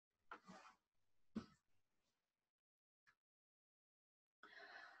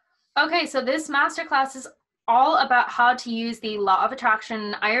Okay, so this masterclass is all about how to use the law of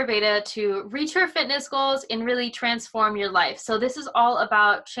attraction Ayurveda to reach your fitness goals and really transform your life. So this is all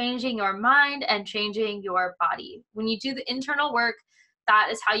about changing your mind and changing your body. When you do the internal work, that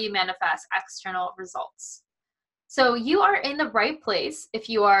is how you manifest external results. So you are in the right place if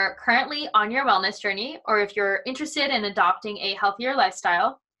you are currently on your wellness journey or if you're interested in adopting a healthier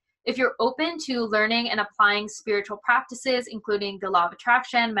lifestyle. If you're open to learning and applying spiritual practices, including the law of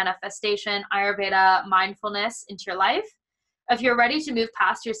attraction, manifestation, Ayurveda, mindfulness into your life. If you're ready to move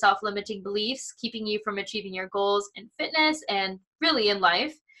past your self limiting beliefs, keeping you from achieving your goals in fitness and really in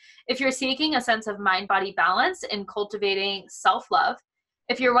life. If you're seeking a sense of mind body balance and cultivating self love.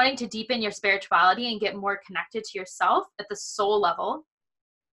 If you're wanting to deepen your spirituality and get more connected to yourself at the soul level,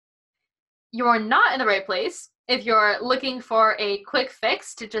 you're not in the right place. If you're looking for a quick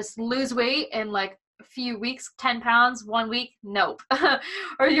fix to just lose weight in like a few weeks, 10 pounds, 1 week, nope.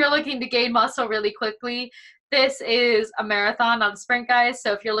 Or you're looking to gain muscle really quickly, this is a marathon, not a sprint, guys.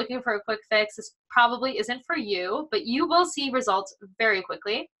 So if you're looking for a quick fix, this probably isn't for you, but you will see results very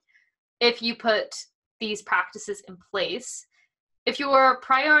quickly if you put these practices in place. If you are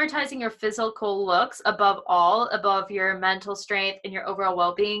prioritizing your physical looks above all, above your mental strength and your overall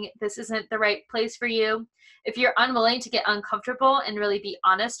well-being, this isn't the right place for you. If you're unwilling to get uncomfortable and really be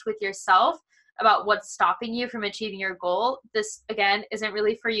honest with yourself about what's stopping you from achieving your goal, this again isn't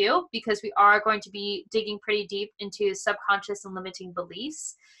really for you, because we are going to be digging pretty deep into subconscious and limiting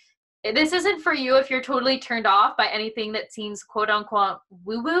beliefs. This isn't for you if you're totally turned off by anything that seems quote unquote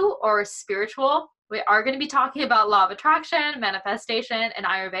woo-woo or spiritual. We are going to be talking about law of attraction, manifestation, and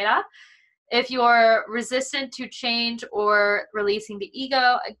Ayurveda. If you're resistant to change or releasing the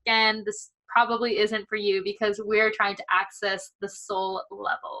ego, again, this probably isn't for you, because we're trying to access the soul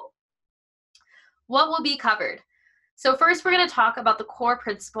level. What will be covered? So first, we're going to talk about the core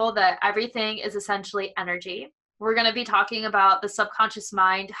principle that everything is essentially energy. We're going to be talking about the subconscious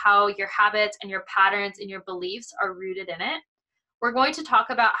mind, how your habits and your patterns and your beliefs are rooted in it. We're going to talk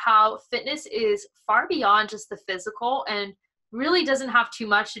about how fitness is far beyond just the physical and really doesn't have too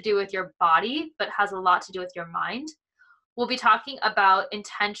much to do with your body, but has a lot to do with your mind. We'll be talking about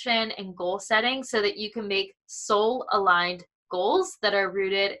intention and goal setting so that you can make soul-aligned goals that are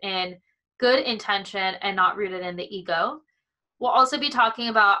rooted in good intention and not rooted in the ego. We'll also be talking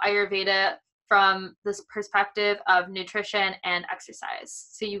about Ayurveda from this perspective of nutrition and exercise.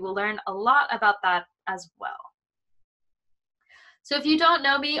 So you will learn a lot about that as well. So if you don't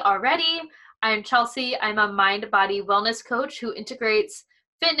know me already, I'm Chelsea. I'm a mind-body wellness coach who integrates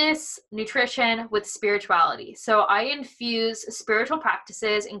fitness, nutrition with spirituality. So I infuse spiritual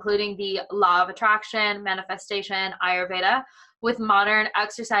practices, including the law of attraction, manifestation, Ayurveda, with modern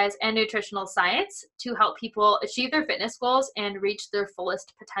exercise and nutritional science to help people achieve their fitness goals and reach their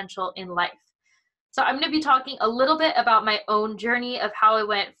fullest potential in life. So I'm going to be talking a little bit about my own journey of how I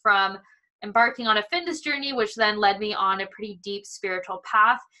went from embarking on a fitness journey, which then led me on a pretty deep spiritual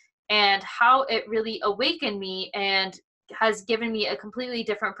path, and how it really awakened me and has given me a completely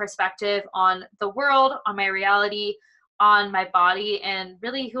different perspective on the world, on my reality, on my body, and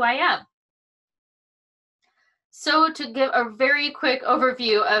really who I am. So to give a very quick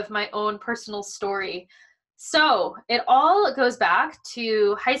overview of my own personal story. So it all goes back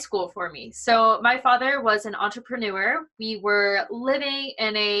to high school for me. So my father was an entrepreneur. We were living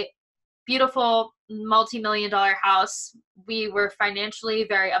in a beautiful multi-million-dollar house. We were financially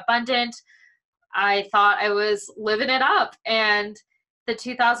very abundant. I thought I was living it up. And the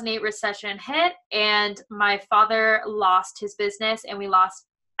 2008 recession hit, and my father lost his business, and we lost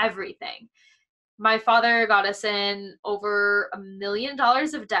everything. My father got us in over $1 million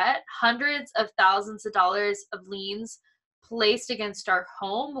of debt, hundreds of thousands of dollars of liens placed against our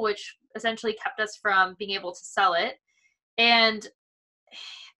home, which essentially kept us from being able to sell it. And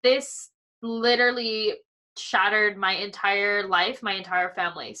this literally shattered my entire life, my entire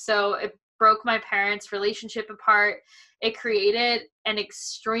family. So it broke my parents' relationship apart. It created an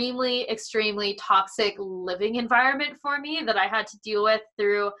extremely, extremely toxic living environment for me that I had to deal with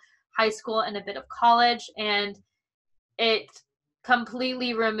through high school and a bit of college. And it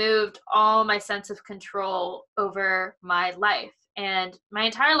completely removed all my sense of control over my life. And my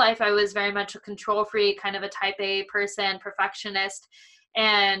entire life, I was very much a control freak, kind of a type A person, perfectionist.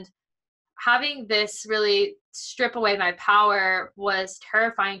 And having this really strip away my power was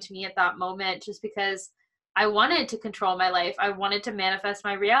terrifying to me at that moment, just because I wanted to control my life. I wanted to manifest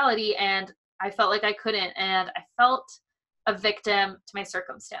my reality, and I felt like I couldn't. And I felt a victim to my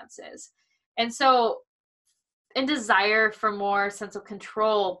circumstances. And so in desire for more sense of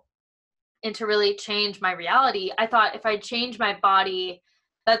control and to really change my reality, I thought if I change my body,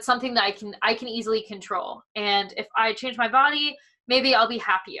 That's something that I can easily control. And if I change my body, maybe I'll be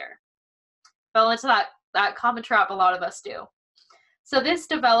happier. Fell into that common trap a lot of us do. So this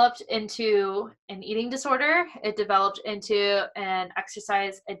developed into an eating disorder. It developed into an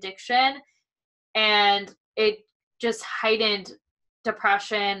exercise addiction, and it just heightened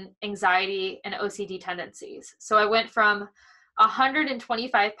depression, anxiety, and OCD tendencies. So I went from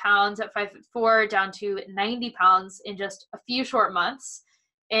 125 pounds at 5'4" down to 90 pounds in just a few short months.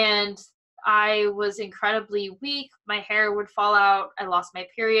 And I was incredibly weak. My hair would fall out. I lost my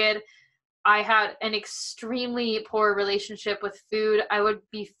period. I had an extremely poor relationship with food. I would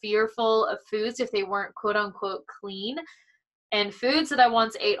be fearful of foods if they weren't quote unquote clean. And foods that I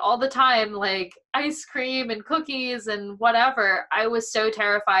once ate all the time, like ice cream and cookies and whatever, I was so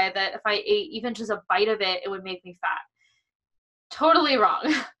terrified that if I ate even just a bite of it, it would make me fat. Totally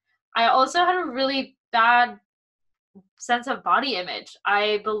wrong. I also had a really bad sense of body image.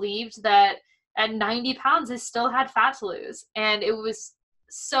 I believed that at 90 pounds, I still had fat to lose. And it was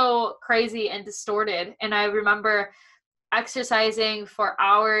so crazy and distorted. And I remember exercising for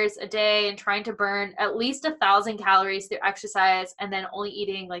hours a day and trying to burn at least 1,000 calories through exercise, and then only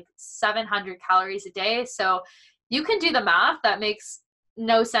eating like 700 calories a day. So you can do the math. That makes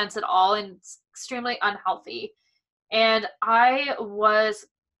no sense at all and it's extremely unhealthy. And I was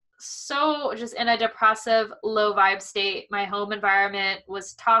so just in a depressive, low vibe state. My home environment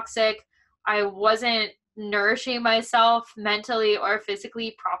was toxic. I wasn't nourishing myself mentally or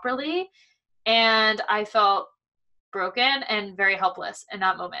physically properly. And I felt broken and very helpless in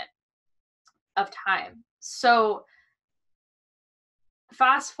that moment of time. So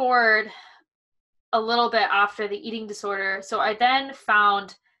fast forward a little bit after the eating disorder. So I then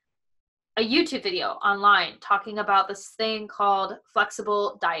found a YouTube video online talking about this thing called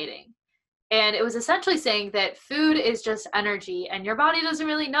flexible dieting. And it was essentially saying that food is just energy and your body doesn't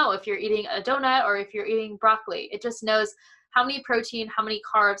really know if you're eating a donut or if you're eating broccoli. It just knows how many protein, how many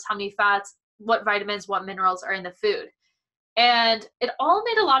carbs, how many fats, what vitamins, what minerals are in the food. And it all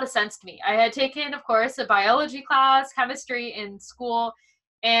made a lot of sense to me. I had taken, of course, a biology class, chemistry in school,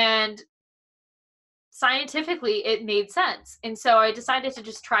 and scientifically it made sense. And so I decided to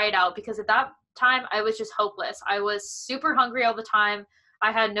just try it out because at that time I was just hopeless. I was super hungry all the time.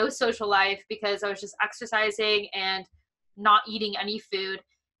 I had no social life because I was just exercising and not eating any food.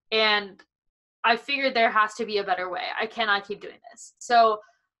 And I figured there has to be a better way. I cannot keep doing this. So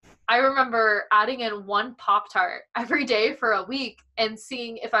I remember adding in one Pop-Tart every day for a week and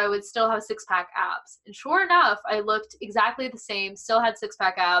seeing if I would still have six-pack abs. And sure enough, I looked exactly the same, still had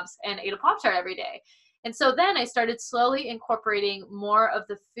six-pack abs, and ate a Pop-Tart every day. And so then I started slowly incorporating more of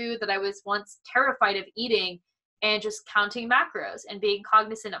the food that I was once terrified of eating and just counting macros and being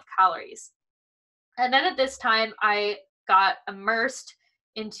cognizant of calories. And then at this time, I got immersed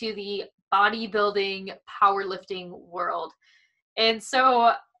into the bodybuilding, powerlifting world. And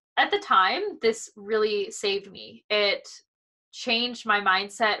so at the time, this really saved me. It changed my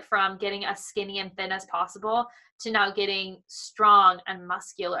mindset from getting as skinny and thin as possible to now getting strong and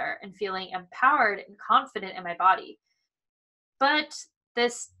muscular and feeling empowered and confident in my body. But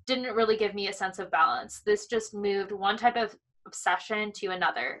this didn't really give me a sense of balance. This just moved one type of obsession to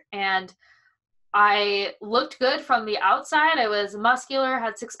another. And I looked good from the outside. I was muscular,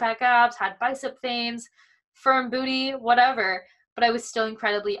 had six-pack abs, had bicep veins, firm booty, whatever. But I was still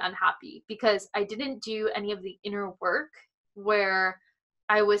incredibly unhappy because I didn't do any of the inner work where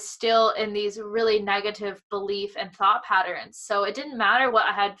I was still in these really negative belief and thought patterns. So it didn't matter what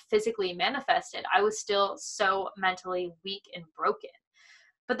I had physically manifested. I was still so mentally weak and broken.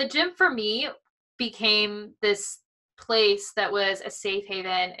 But the gym for me became this place that was a safe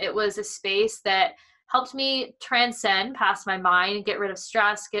haven. It was a space that helped me transcend past my mind, get rid of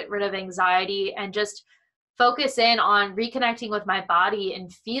stress, get rid of anxiety, and just focus in on reconnecting with my body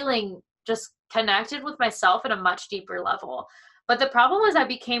and feeling just connected with myself at a much deeper level. But the problem was I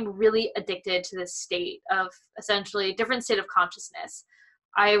became really addicted to this state of essentially different state of consciousness.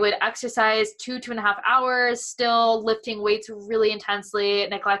 I would exercise 2.5 hours, still lifting weights really intensely,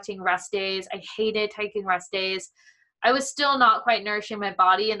 neglecting rest days. I hated taking rest days. I was still not quite nourishing my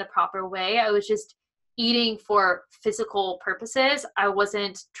body in the proper way. I was just eating for physical purposes. I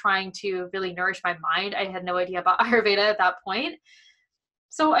wasn't trying to really nourish my mind. I had no idea about Ayurveda at that point.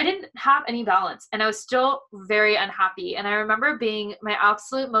 So I didn't have any balance and I was still very unhappy. And I remember being my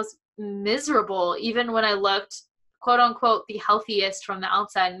absolute most miserable, even when I looked quote unquote the healthiest from the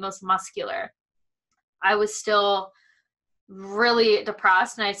outside and most muscular. I was still really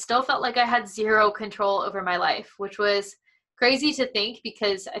depressed and I still felt like I had zero control over my life, which was crazy to think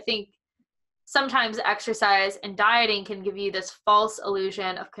because I think sometimes exercise and dieting can give you this false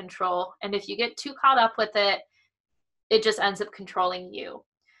illusion of control. And if you get too caught up with it, it just ends up controlling you.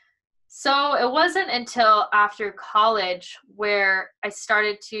 So it wasn't until after college where I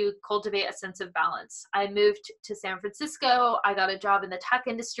started to cultivate a sense of balance. I moved to San Francisco, I got a job in the tech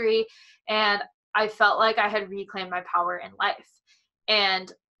industry, and I felt like I had reclaimed my power in life.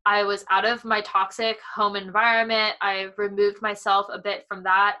 And I was out of my toxic home environment. I removed myself a bit from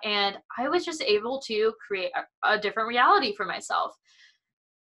that, and I was just able to create a different reality for myself.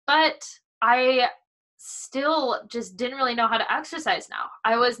 But I still just didn't really know how to exercise now.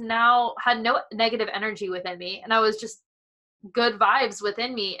 Had no negative energy within me, and I was just good vibes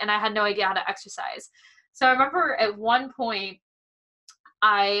within me, and I had no idea how to exercise. So I remember at one point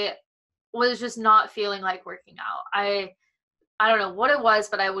I was just not feeling like working out. I don't know what it was,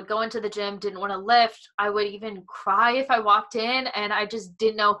 but I would go into the gym, didn't want to lift. I would even cry if I walked in, and I just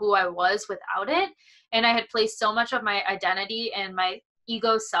didn't know who I was without it. And I had placed so much of my identity and my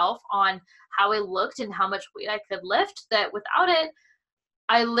ego self on how I looked and how much weight I could lift that without it,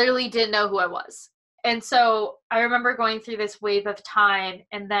 I literally didn't know who I was. And so I remember going through this wave of time,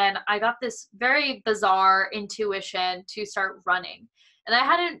 and then I got this very bizarre intuition to start running. And I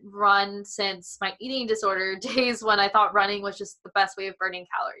hadn't run since my eating disorder days when I thought running was just the best way of burning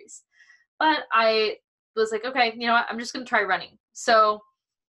calories. But I was like, okay, you know what? I'm just going to try running. So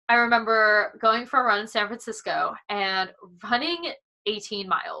I remember going for a run in San Francisco and running 18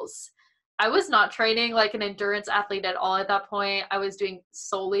 miles. I was not training like an endurance athlete at all at that point. I was doing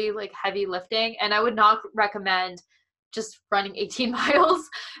solely like heavy lifting, and I would not recommend just running 18 miles.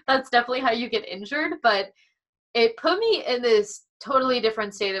 That's definitely how you get injured, but it put me in this totally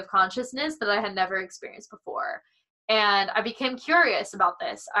different state of consciousness that I had never experienced before. And I became curious about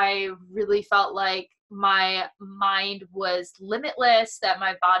this. I really felt like my mind was limitless, that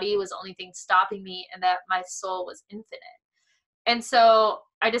my body was the only thing stopping me, and that my soul was infinite. And so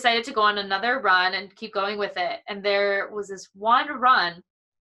I decided to go on another run and keep going with it. And there was this one run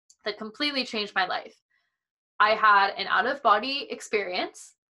that completely changed my life. I had an out-of-body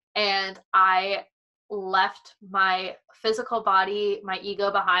experience, and I left my physical body, my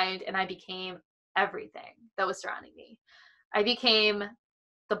ego behind, and I became everything that was surrounding me. I became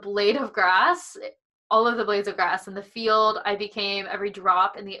the blade of grass, all of the blades of grass in the field. I became every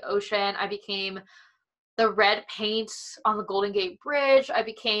drop in the ocean. I became the red paint on the Golden Gate Bridge. I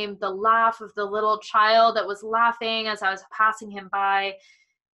became the laugh of the little child that was laughing as I was passing him by.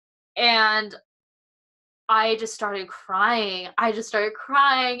 And I just started crying. I just started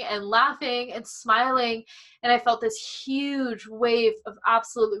crying and laughing and smiling. And I felt this huge wave of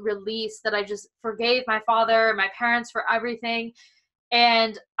absolute release that I just forgave my father, my parents for everything.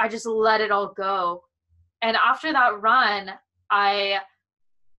 And I just let it all go. And after that run, I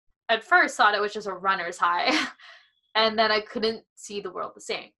at first thought it was just a runner's high. And then I couldn't see the world the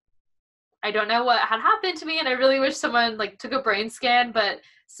same. I don't know what had happened to me, and I really wish someone like took a brain scan, but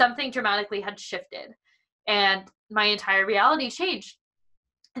something dramatically had shifted and my entire reality changed.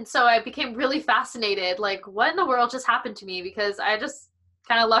 And so I became really fascinated, like what in the world just happened to me, because I just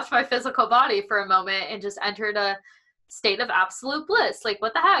kind of left my physical body for a moment and just entered a state of absolute bliss. Like,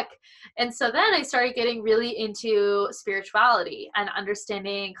 what the heck? And so then I started getting really into spirituality and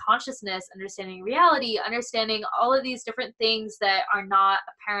understanding consciousness, understanding reality, understanding all of these different things that are not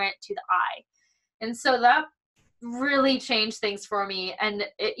apparent to the eye. And so that really changed things for me. And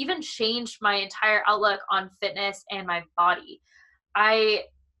it even changed my entire outlook on fitness and my body. I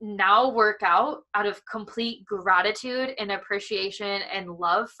now work out of complete gratitude and appreciation and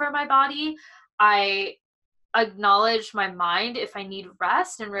love for my body. I acknowledge my mind if I need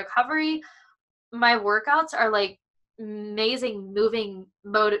rest and recovery. My workouts are like amazing moving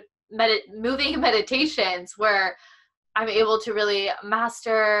meditations where I'm able to really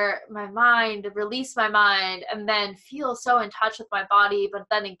master my mind, release my mind, and then feel so in touch with my body. But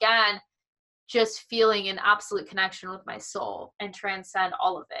then again, just feeling an absolute connection with my soul and transcend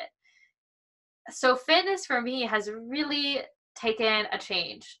all of it. So fitness for me has really taken a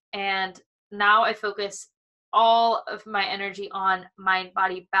change. And now I focus all of my energy on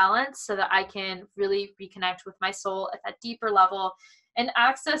mind-body balance so that I can really reconnect with my soul at that deeper level and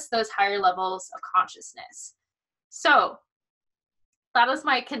access those higher levels of consciousness. So that is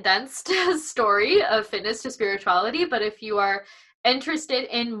my condensed story of fitness to spirituality. But if you are interested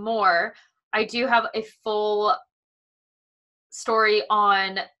in more, I do have a full story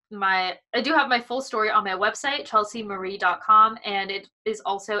on my full story on my website, chelseamarie.com, and it is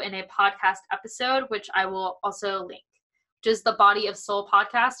also in a podcast episode, which I will also link, which is the Body of Soul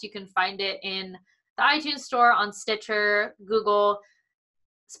podcast. You can find it in the iTunes store, on Stitcher, Google,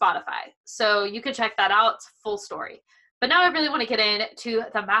 Spotify. So you can check that out. It's a full story. But now I really want to get into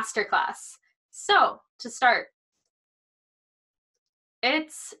the masterclass. So to start,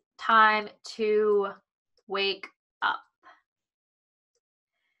 it's time to wake up.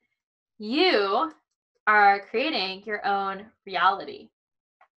 You are creating your own reality.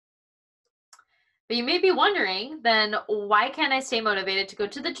 But you may be wondering, then why can't I stay motivated to go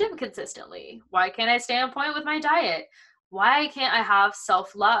to the gym consistently? Why can't I stay on point with my diet? Why can't I have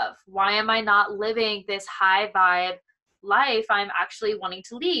self-love? Why am I not living this high vibe life I'm actually wanting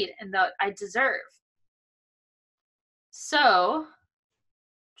to lead and that I deserve? So,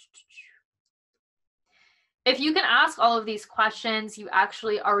 if you can ask all of these questions, you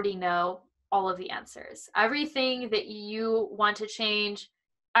actually already know all of the answers. Everything that you want to change,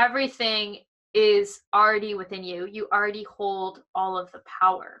 everything is already within you. You already hold all of the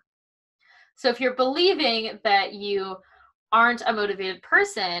power. So if you're believing that you aren't a motivated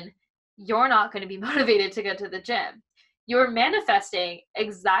person, you're not going to be motivated to go to the gym. You're manifesting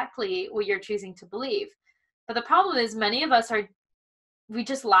exactly what you're choosing to believe. But the problem is many of us we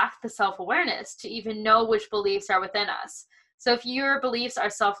just lack the self-awareness to even know which beliefs are within us. So if your beliefs are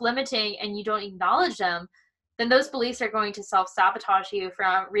self-limiting and you don't acknowledge them, then those beliefs are going to self-sabotage you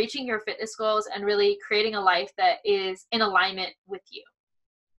from reaching your fitness goals and really creating a life that is in alignment with you.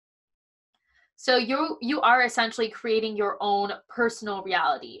 So you are essentially creating your own personal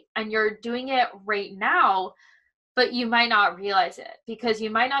reality, and you're doing it right now, but you might not realize it because you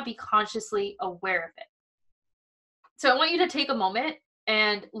might not be consciously aware of it. So I want you to take a moment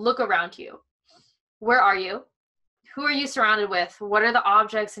and look around you. Where are you? Who are you surrounded with? What are the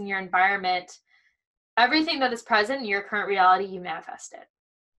objects in your environment? Everything that is present in your current reality, you manifested.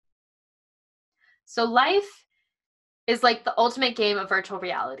 So life is like the ultimate game of virtual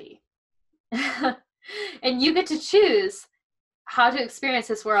reality. And you get to choose how to experience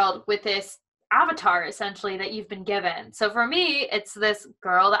this world with this avatar, essentially, that you've been given. So for me, it's this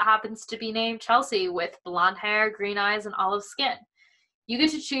girl that happens to be named Chelsea with blonde hair, green eyes, and olive skin. You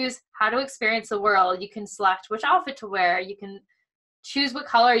get to choose how to experience the world. You can select which outfit to wear. You can choose what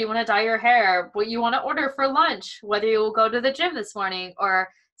color you want to dye your hair, what you want to order for lunch, whether you will go to the gym this morning or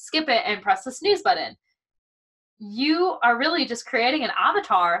skip it and press the snooze button. You are really just creating an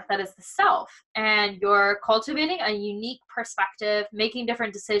avatar that is the self, and you're cultivating a unique perspective, making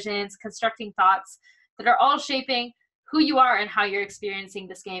different decisions, constructing thoughts that are all shaping who you are and how you're experiencing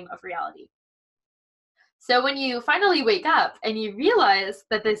this game of reality. So when you finally wake up and you realize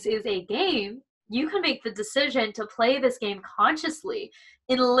that this is a game, you can make the decision to play this game consciously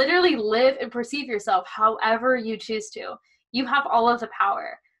and literally live and perceive yourself however you choose to. You have all of the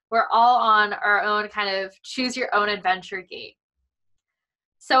power. We're all on our own kind of choose your own adventure game.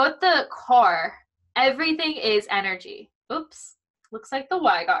 So at the core, everything is energy. Oops, looks like the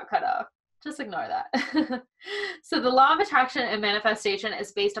Y got cut off. Just ignore that. So the law of attraction and manifestation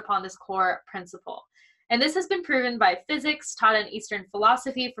is based upon this core principle. And this has been proven by physics, taught in Eastern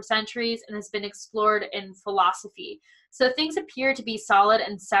philosophy for centuries, and has been explored in philosophy. So things appear to be solid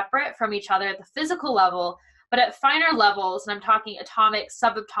and separate from each other at the physical level, but at finer levels, and I'm talking atomic,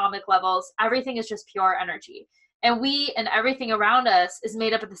 subatomic levels, everything is just pure energy. And we and everything around us is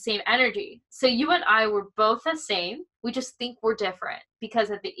made up of the same energy. So you and I were both the same. We just think we're different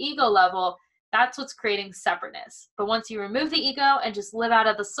because at the ego level, that's what's creating separateness. But once you remove the ego and just live out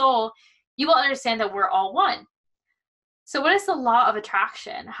of the soul, you will understand that we're all one. So what is the law of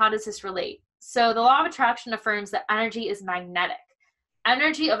attraction? How does this relate? So the law of attraction affirms that energy is magnetic.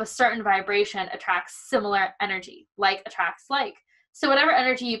 Energy of a certain vibration attracts similar energy, like attracts like. So whatever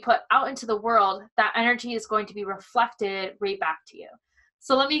energy you put out into the world, that energy is going to be reflected right back to you.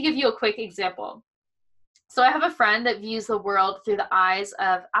 So let me give you a quick example. So I have a friend that views the world through the eyes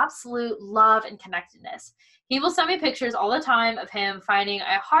of absolute love and connectedness. He will send me pictures all the time of him finding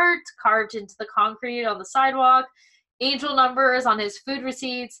a heart carved into the concrete on the sidewalk, angel numbers on his food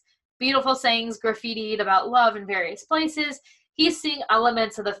receipts, beautiful sayings graffitied about love in various places. He's seeing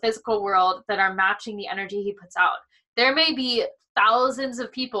elements of the physical world that are matching the energy he puts out. There may be thousands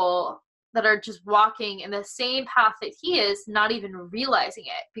of people that are just walking in the same path that he is, not even realizing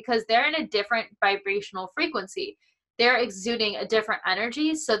it, because they're in a different vibrational frequency. They're exuding a different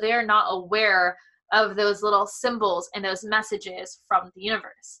energy, so they're not aware of those little symbols and those messages from the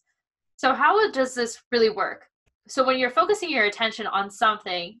universe. So how does this really work? So when you're focusing your attention on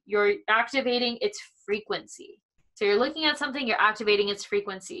something, you're activating its frequency. So you're looking at something, you're activating its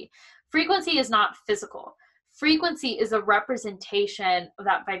frequency. Frequency is not physical. Frequency is a representation of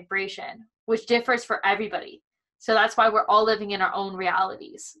that vibration, which differs for everybody. So that's why we're all living in our own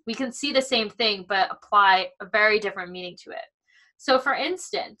realities. We can see the same thing, but apply a very different meaning to it. So for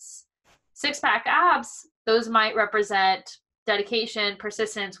instance, six-pack abs, those might represent dedication,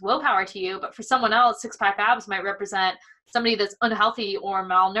 persistence, willpower to you, but for someone else, six-pack abs might represent somebody that's unhealthy or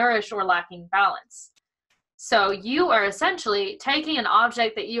malnourished or lacking balance. So you are essentially taking an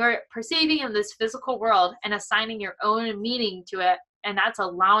object that you are perceiving in this physical world and assigning your own meaning to it, and that's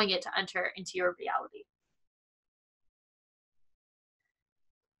allowing it to enter into your reality.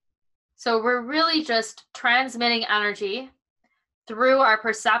 So we're really just transmitting energy through our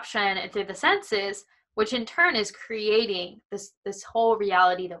perception and through the senses, which in turn is creating this whole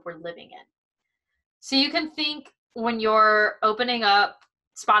reality that we're living in. So you can think when you're opening up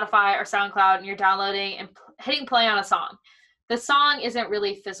Spotify or SoundCloud and you're downloading and hitting play on a song. The song isn't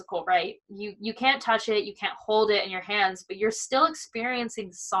really physical, right? You can't touch it, you can't hold it in your hands, but you're still experiencing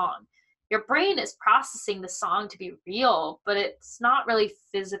the song. Your brain is processing the song to be real, but it's not really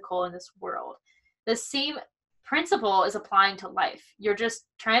physical in this world. The same principle is applying to life. You're just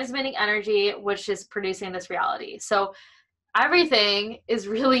transmitting energy, which is producing this reality. So everything is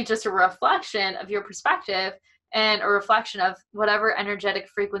really just a reflection of your perspective and a reflection of whatever energetic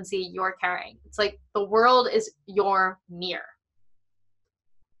frequency you're carrying. It's like the world is your mirror.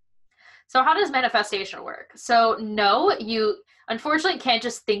 So how does manifestation work? So no, you unfortunately can't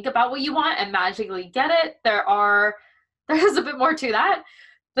just think about what you want and magically get it. There's a bit more to that.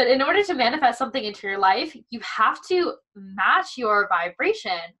 But in order to manifest something into your life, you have to match your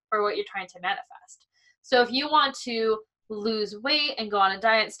vibration for what you're trying to manifest. So if you want to lose weight and go on a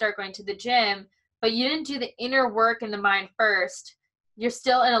diet and start going to the gym, but you didn't do the inner work in the mind first, you're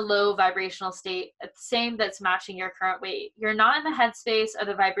still in a low vibrational state, the same that's matching your current weight. You're not in the headspace or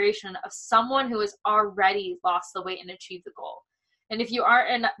the vibration of someone who has already lost the weight and achieved the goal. And if you are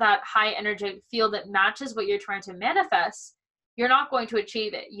in that high energetic field that matches what you're trying to manifest, you're not going to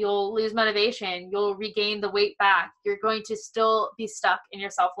achieve it. You'll lose motivation. You'll regain the weight back. You're going to still be stuck in your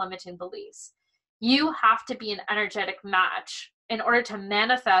self-limiting beliefs. You have to be an energetic match in order to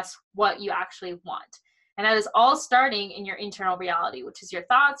manifest what you actually want. And that is all starting in your internal reality, which is your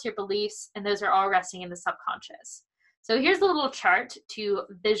thoughts, your beliefs, and those are all resting in the subconscious. So here's a little chart to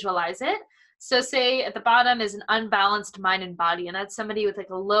visualize it. So say at the bottom is an unbalanced mind and body, and that's somebody with like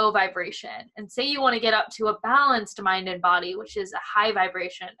a low vibration. And say you want to get up to a balanced mind and body, which is a high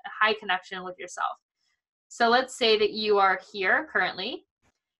vibration, a high connection with yourself. So let's say that you are here currently,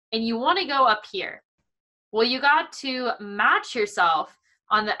 and you want to go up here. Well, you got to match yourself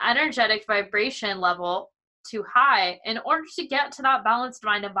on the energetic vibration level to high in order to get to that balanced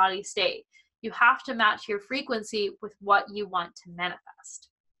mind and body state. You have to match your frequency with what you want to manifest.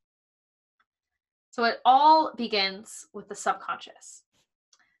 So it all begins with the subconscious.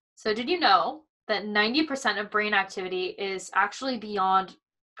 So did you know that 90% of brain activity is actually beyond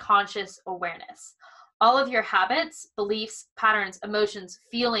conscious awareness? All of your habits, beliefs, patterns, emotions,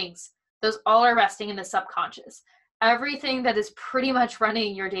 feelings, those all are resting in the subconscious. Everything that is pretty much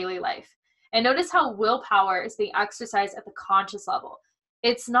running your daily life. And notice how willpower is being exercised at the conscious level.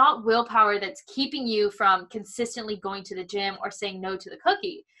 It's not willpower that's keeping you from consistently going to the gym or saying no to the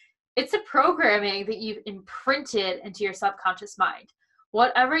cookie. It's a programming that you've imprinted into your subconscious mind.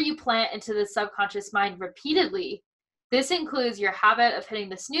 Whatever you plant into the subconscious mind repeatedly, this includes your habit of hitting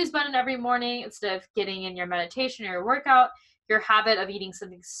the snooze button every morning instead of getting in your meditation or your workout, your habit of eating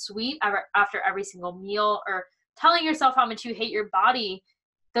something sweet after every single meal, or telling yourself how much you hate your body.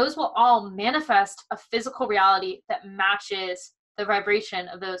 Those will all manifest a physical reality that matches the vibration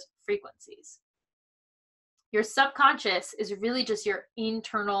of those frequencies. Your subconscious is really just your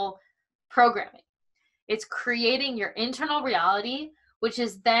internal programming. It's creating your internal reality, which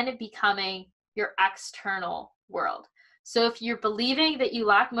is then becoming your external world. So if you're believing that you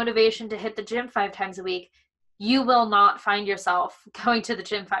lack motivation to hit the gym 5 times a week, you will not find yourself going to the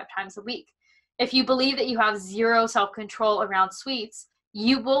gym 5 times a week. If you believe that you have zero self-control around sweets,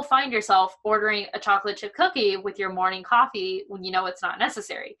 you will find yourself ordering a chocolate chip cookie with your morning coffee when you know it's not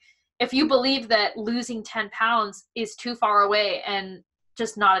necessary. If you believe that losing 10 pounds is too far away and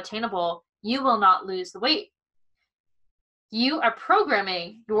just not attainable, you will not lose the weight. You are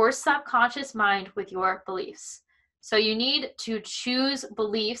programming your subconscious mind with your beliefs. So you need to choose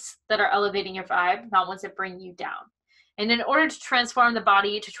beliefs that are elevating your vibe, not ones that bring you down. And in order to transform the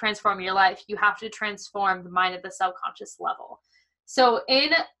body, to transform your life, you have to transform the mind at the subconscious level. So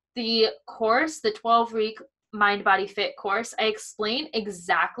in the course, the 12-week MindBodyFit course, I explain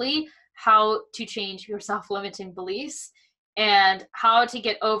exactly how to change your self-limiting beliefs and how to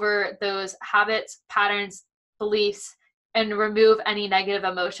get over those habits, patterns, beliefs, and remove any negative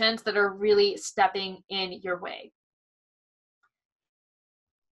emotions that are really stepping in your way.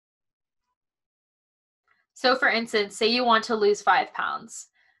 So for instance, say you want to lose 5 pounds.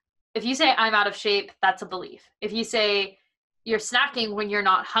 If you say I'm out of shape, that's a belief. If you say you're snacking when you're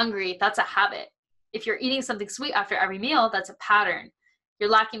not hungry, that's a habit. If you're eating something sweet after every meal, that's a pattern. You're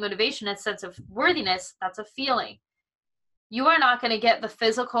lacking motivation and sense of worthiness, that's a feeling. You are not going to get the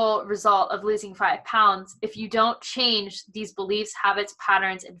physical result of losing 5 pounds if you don't change these beliefs, habits,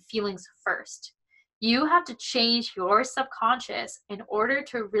 patterns, and feelings first. You have to change your subconscious in order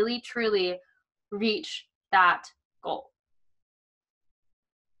to really, truly reach that goal.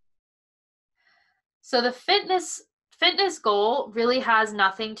 So the fitness goal really has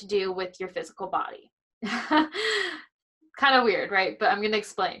nothing to do with your physical body. Kind of weird, right? But I'm going to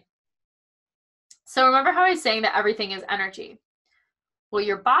explain. So remember how I was saying that everything is energy? Well,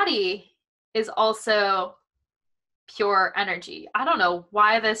 your body is also pure energy. I don't know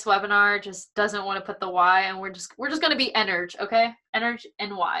why this webinar just doesn't want to put the Y, and we're just going to be energy, okay? Energy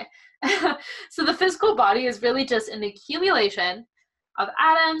and Y. So the physical body is really just an accumulation of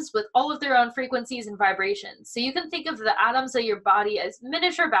atoms with all of their own frequencies and vibrations. So you can think of the atoms of your body as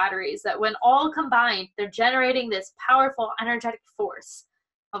miniature batteries that when all combined, they're generating this powerful energetic force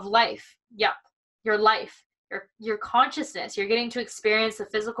of life. Yep, your life, your consciousness. You're getting to experience the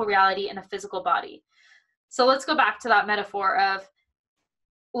physical reality in a physical body. So let's go back to that metaphor of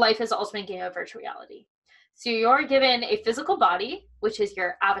life is the ultimate game of virtual reality. So you're given a physical body, which is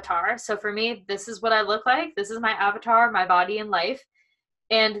your avatar. So for me, this is what I look like. This is my avatar, my body in life.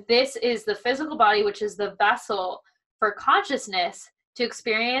 And this is the physical body, which is the vessel for consciousness to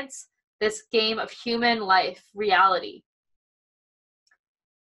experience this game of human life reality.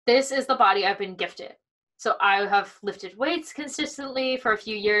 This is the body I've been gifted. So I have lifted weights consistently for a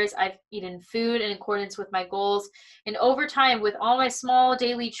few years. I've eaten food in accordance with my goals. And over time, with all my small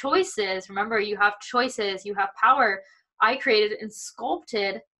daily choices, remember, you have choices, you have power. I created and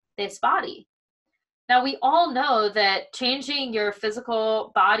sculpted this body. Now, we all know that changing your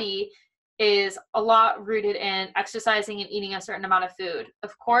physical body is a lot rooted in exercising and eating a certain amount of food.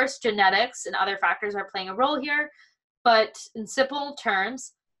 Of course, genetics and other factors are playing a role here, but in simple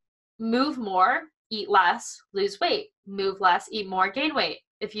terms, move more, eat less, lose weight. Move less, eat more, gain weight.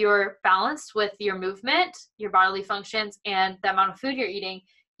 If you're balanced with your movement, your bodily functions, and the amount of food you're eating,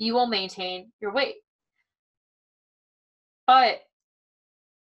 you will maintain your weight. But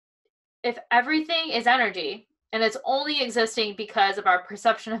if everything is energy and it's only existing because of our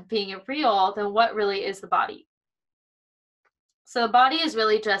perception of being real, then what really is the body? So the body is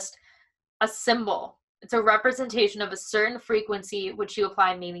really just a symbol. It's a representation of a certain frequency which you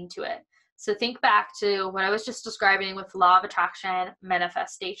apply meaning to it. So think back to what I was just describing with law of attraction,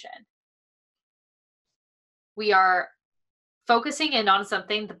 manifestation. We are focusing in on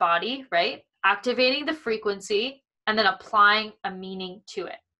something, the body, right? Activating the frequency and then applying a meaning to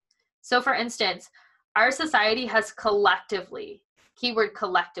it. So for instance, our society has collectively, keyword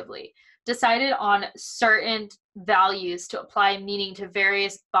collectively, decided on certain values to apply meaning to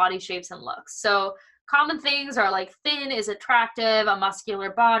various body shapes and looks. So common things are like thin is attractive, a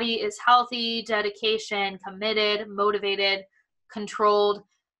muscular body is healthy, dedication, committed, motivated, controlled.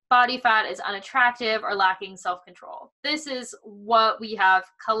 Body fat is unattractive or lacking self-control. This is what we have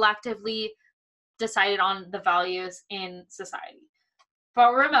collectively decided on the values in society.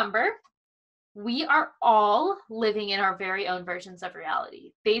 But remember, we are all living in our very own versions of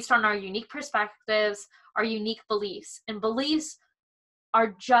reality based on our unique perspectives, our unique beliefs. And beliefs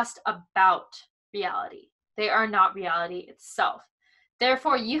are just about reality. They are not reality itself.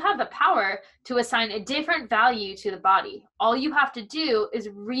 Therefore, you have the power to assign a different value to the body. All you have to do is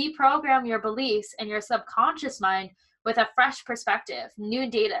reprogram your beliefs and your subconscious mind with a fresh perspective,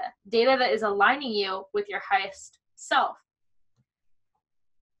 new data that is aligning you with your highest self.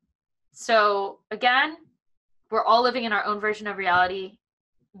 So again, we're all living in our own version of reality.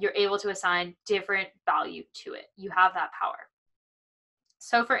 You're able to assign different value to it. You have that power.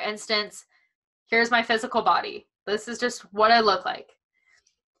 So for instance, here's my physical body. This is just what I look like.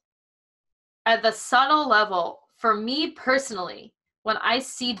 At the subtle level, for me personally, when I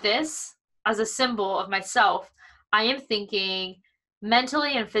see this as a symbol of myself, I am thinking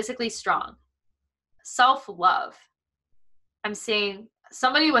mentally and physically strong, self-love. I'm seeing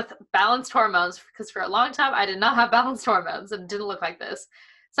somebody with balanced hormones, because for a long time I did not have balanced hormones and didn't look like this.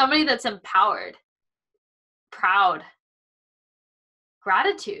 Somebody that's empowered, proud,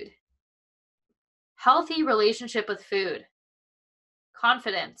 gratitude, healthy relationship with food,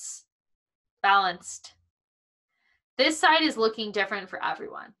 confidence, balanced. This side is looking different for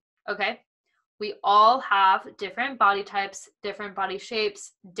everyone, okay? We all have different body types, different body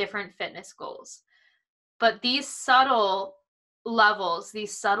shapes, different fitness goals. But these subtle levels,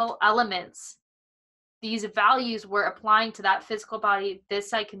 these subtle elements these values we're applying to that physical body, this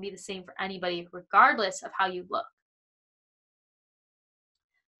side can be the same for anybody, regardless of how you look.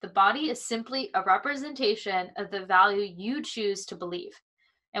 The body is simply a representation of the value you choose to believe.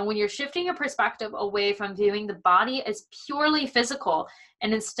 And when you're shifting your perspective away from viewing the body as purely physical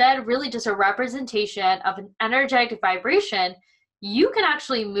and instead really just a representation of an energetic vibration, you can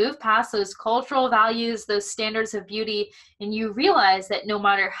actually move past those cultural values, those standards of beauty, and you realize that no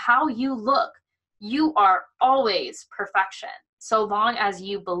matter how you look, you are always perfection, so long as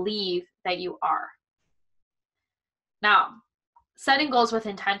you believe that you are. Now, setting goals with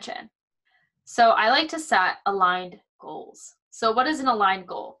intention. So I like to set aligned goals. So what is an aligned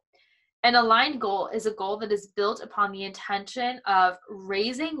goal? An aligned goal is a goal that is built upon the intention of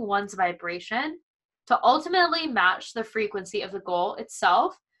raising one's vibration to ultimately match the frequency of the goal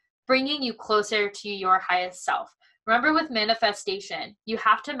itself, bringing you closer to your highest self. Remember, with manifestation, you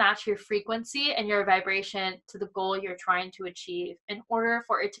have to match your frequency and your vibration to the goal you're trying to achieve in order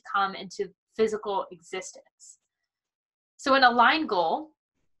for it to come into physical existence. So an aligned goal,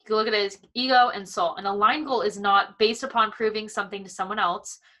 you can look at it as ego and soul. An aligned goal is not based upon proving something to someone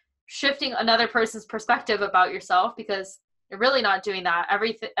else, shifting another person's perspective about yourself, because you're really not doing that.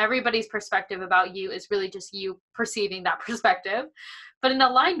 Everybody's perspective about you is really just you perceiving that perspective. But an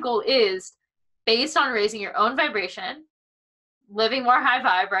aligned goal is based on raising your own vibration, living more high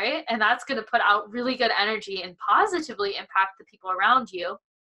vibe, right? And that's going to put out really good energy and positively impact the people around you.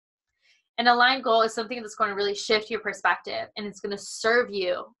 An aligned goal is something that's going to really shift your perspective, and it's going to serve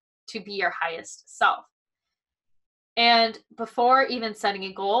you to be your highest self. And before even setting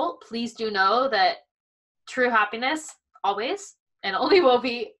a goal, please do know that true happiness always and only will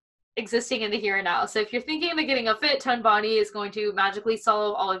be existing in the here and now. So if you're thinking that getting a fit, toned body is going to magically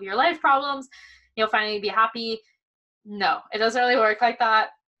solve all of your life problems, you'll finally be happy, no, it doesn't really work like that.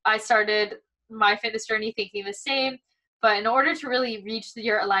 I started my fitness journey thinking the same, but in order to really reach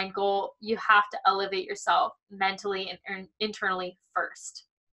your aligned goal, you have to elevate yourself mentally and internally first.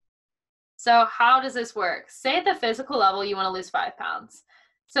 So how does this work? Say at the physical level, you want to lose 5 pounds.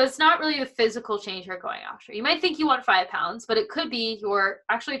 So it's not really the physical change you're going after. You might think you want 5 pounds, but it could be you're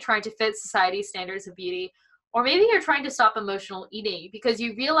actually trying to fit society's standards of beauty, or maybe you're trying to stop emotional eating because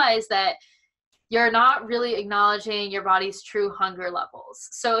you realize that you're not really acknowledging your body's true hunger levels.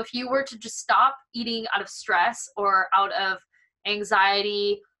 So if you were to just stop eating out of stress or out of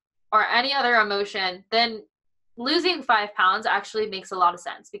anxiety or any other emotion, then losing 5 pounds actually makes a lot of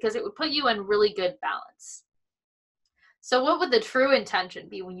sense because it would put you in really good balance. So what would the true intention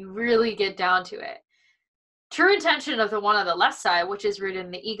be when you really get down to it? True intention of the one on the left side, which is rooted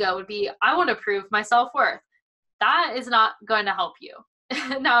in the ego, would be, I want to prove my self-worth. That is not going to help you.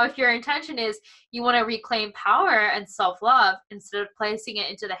 Now, if your intention is you want to reclaim power and self-love instead of placing it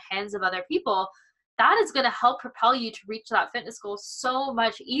into the hands of other people, that is going to help propel you to reach that fitness goal so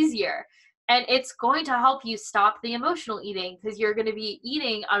much easier. And it's going to help you stop the emotional eating because you're going to be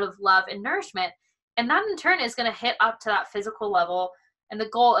eating out of love and nourishment. And that in turn is going to hit up to that physical level and the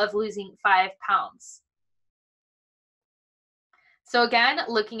goal of losing 5 pounds. So again,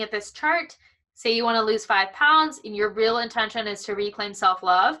 looking at this chart, say you want to lose 5 pounds and your real intention is to reclaim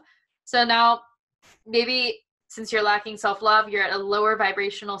self-love. So now maybe since you're lacking self-love, you're at a lower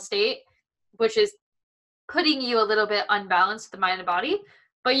vibrational state, which is putting you a little bit unbalanced with the mind and body,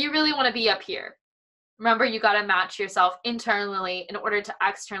 but you really want to be up here. Remember, you got to match yourself internally in order to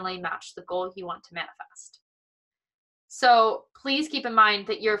externally match the goal you want to manifest. So please keep in mind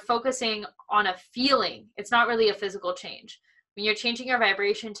that you're focusing on a feeling. It's not really a physical change. When you're changing your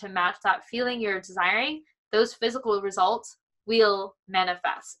vibration to match that feeling you're desiring, those physical results will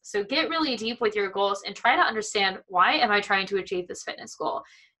manifest. So get really deep with your goals and try to understand, why am I trying to achieve this fitness goal?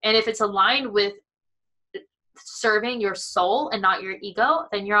 And if it's aligned with serving your soul and not your ego,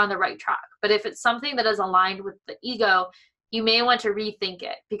 then you're on the right track. But if it's something that is aligned with the ego, you may want to rethink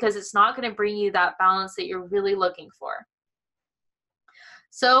it because it's not going to bring you that balance that you're really looking for.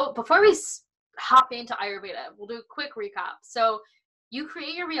 So before we hop into Ayurveda, we'll do a quick recap. So you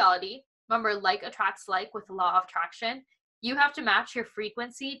create your reality. Remember, like attracts like with the law of attraction. You have to match your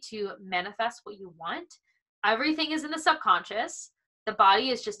frequency to manifest what you want. Everything is in the subconscious. The body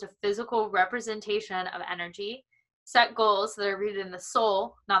is just a physical representation of energy. Set goals that are rooted in the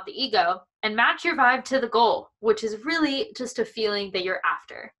soul, not the ego, and match your vibe to the goal, which is really just a feeling that you're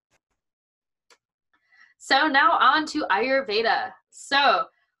after. So now on to Ayurveda. So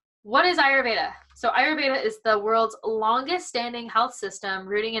what is Ayurveda? So Ayurveda is the world's longest standing health system,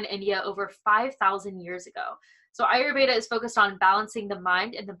 rooting in India over 5,000 years ago. So Ayurveda is focused on balancing the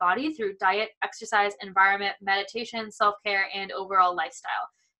mind and the body through diet, exercise, environment, meditation, self-care, and overall lifestyle.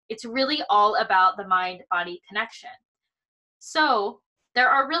 It's really all about the mind-body connection. So there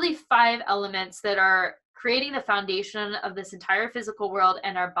are really 5 elements that are creating the foundation of this entire physical world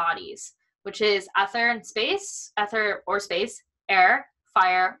and our bodies, which is ether or space, air,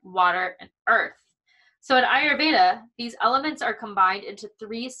 fire, water, and earth. So in Ayurveda, these elements are combined into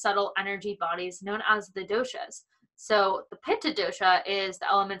 3 subtle energy bodies known as the doshas. So the Pitta dosha is the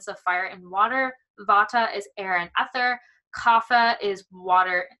elements of fire and water, Vata is air and ether, Kapha is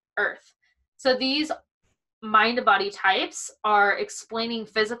water and earth. So these mind-body types are explaining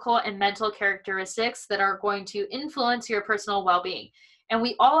physical and mental characteristics that are going to influence your personal well-being. And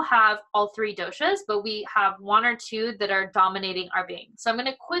we all have all 3 doshas, but we have 1 or 2 that are dominating our being. So I'm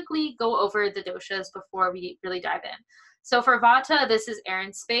going to quickly go over the doshas before we really dive in. So for Vata, this is air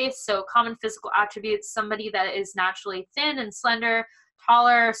and space. So common physical attributes, somebody that is naturally thin and slender,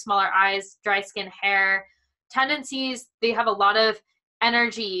 taller, smaller eyes, dry skin, hair. Tendencies, they have a lot of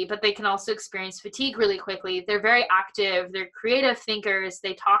energy, but they can also experience fatigue really quickly. They're very active. They're creative thinkers.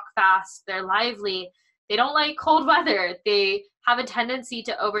 They talk fast. They're lively. They don't like cold weather. They have a tendency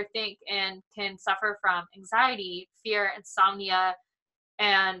to overthink and can suffer from anxiety, fear, insomnia,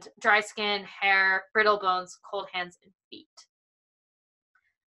 and dry skin, hair, brittle bones, cold hands, and feet.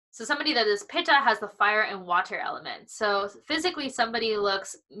 So somebody that is Pitta has the fire and water element. So physically, somebody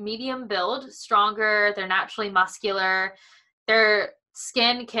looks medium build, stronger, they're naturally muscular, their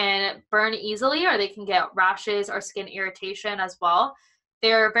skin can burn easily, or they can get rashes or skin irritation as well.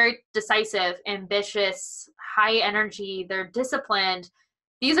 They're very decisive, ambitious, high energy, they're disciplined.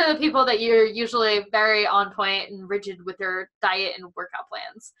 These are the people that you're usually very on point and rigid with their diet and workout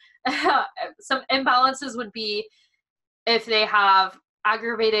plans. Some imbalances would be if they have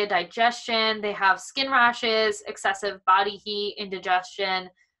aggravated digestion, they have skin rashes, excessive body heat, indigestion,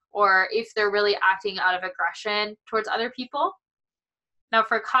 or if they're really acting out of aggression towards other people. Now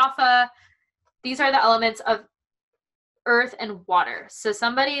for Kapha, these are the elements of earth and water. So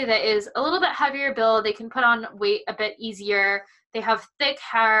somebody that is a little bit heavier build, they can put on weight a bit easier. They have thick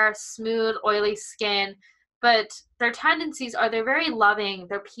hair, smooth, oily skin, but their tendencies are they're very loving,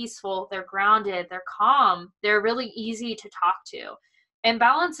 they're peaceful, they're grounded, they're calm, they're really easy to talk to.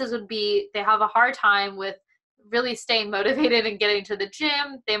 Imbalances would be they have a hard time with really staying motivated and getting to the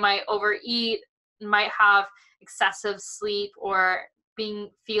gym. They might overeat, might have excessive sleep, or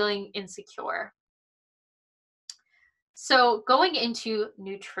feeling insecure. So going into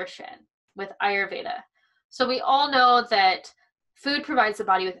nutrition with Ayurveda. So we all know that food provides the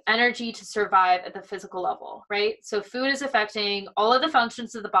body with energy to survive at the physical level, right? So food is affecting all of the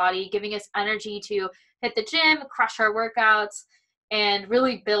functions of the body, giving us energy to hit the gym, crush our workouts, and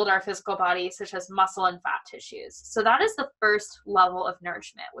really build our physical body, such as muscle and fat tissues. So that is the first level of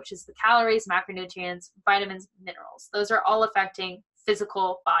nourishment, which is the calories, macronutrients, vitamins, minerals. Those are all affecting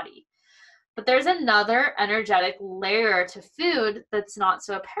physical body. But there's another energetic layer to food that's not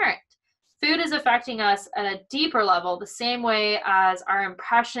so apparent. Food is affecting us at a deeper level, the same way as our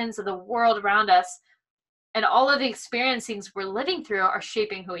impressions of the world around us and all of the experiences we're living through are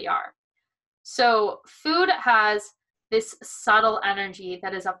shaping who we are. So food has this subtle energy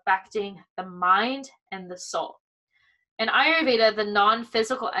that is affecting the mind and the soul. In Ayurveda, the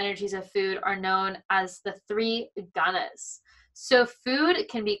non-physical energies of food are known as the 3 gunas. So food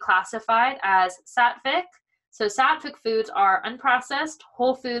can be classified as sattvic. So sattvic foods are unprocessed,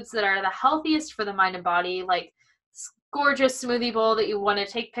 whole foods that are the healthiest for the mind and body, like gorgeous smoothie bowl that you want to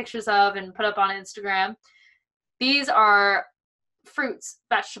take pictures of and put up on Instagram. These are fruits,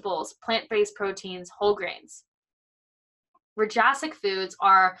 vegetables, plant-based proteins, whole grains. Rajasic foods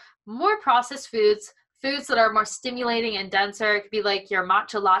are more processed foods, foods that are more stimulating and denser. It could be like your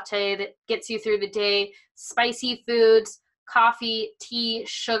matcha latte that gets you through the day, spicy foods, coffee, tea,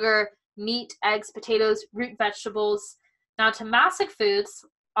 sugar, meat, eggs, potatoes, root vegetables. Now, tamasic foods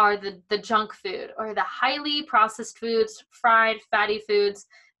are the junk food, or the highly processed foods, fried, fatty foods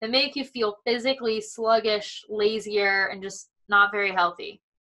that make you feel physically sluggish, lazier, and just not very healthy.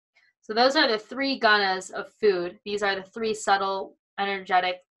 So those are the 3 gunas of food. These are the 3 subtle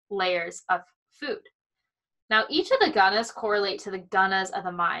energetic layers of food. Now, each of the gunas correlate to the gunas of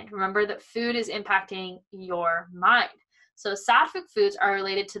the mind. Remember that food is impacting your mind. So sattvic foods are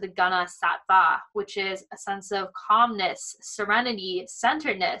related to the guna sattva, which is a sense of calmness, serenity,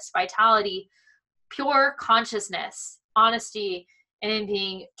 centeredness, vitality, pure consciousness, honesty, and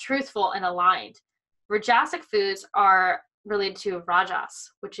being truthful and aligned. Rajasic foods are related to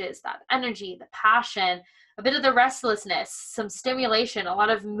rajas, which is that energy, the passion, a bit of the restlessness, some stimulation, a lot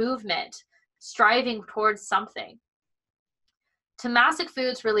of movement, striving towards something. Tamasic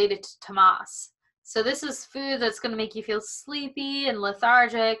foods related to tamas, So this is food that's going to make you feel sleepy and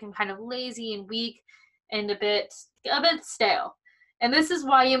lethargic and kind of lazy and weak and a bit stale. And this is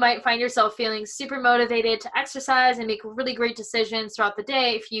why you might find yourself feeling super motivated to exercise and make really great decisions throughout the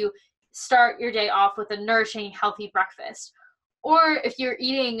day if you start your day off with a nourishing, healthy breakfast. Or if you're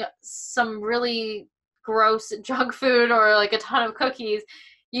eating some really gross junk food or like a ton of cookies,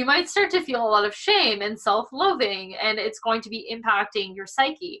 you might start to feel a lot of shame and self-loathing, and it's going to be impacting your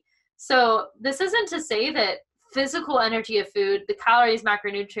psyche. So this isn't to say that physical energy of food, the calories,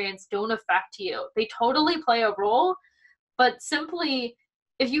 macronutrients, don't affect you. They totally play a role, but simply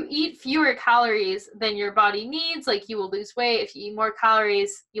if you eat fewer calories than your body needs, like you will lose weight. If you eat more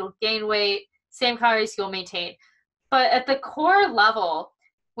calories, you'll gain weight. Same calories, you'll maintain. But at the core level,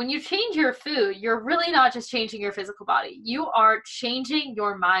 when you change your food, you're really not just changing your physical body. You are changing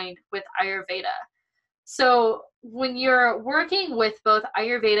your mind with Ayurveda. So when you're working with both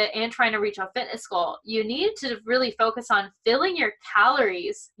Ayurveda and trying to reach a fitness goal, you need to really focus on filling your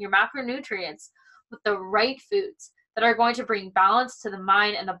calories, your macronutrients, with the right foods that are going to bring balance to the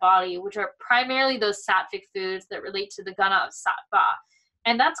mind and the body, which are primarily those sattvic foods that relate to the guna of sattva.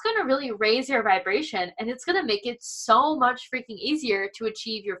 And that's going to really raise your vibration, and it's going to make it so much freaking easier to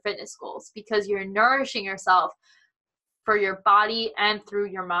achieve your fitness goals because you're nourishing yourself for your body and through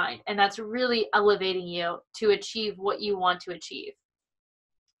your mind. And that's really elevating you to achieve what you want to achieve.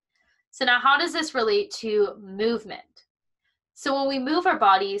 So now how does this relate to movement? So when we move our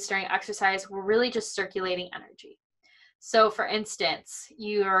bodies during exercise, we're really just circulating energy. So for instance,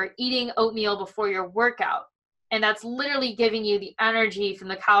 you're eating oatmeal before your workout, and that's literally giving you the energy from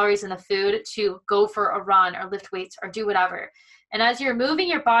the calories in the food to go for a run or lift weights or do whatever. And as you're moving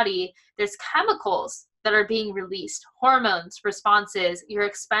your body, there's chemicals that are being released, hormones, responses, you're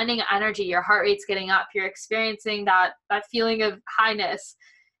expending energy, your heart rate's getting up, you're experiencing that feeling of highness,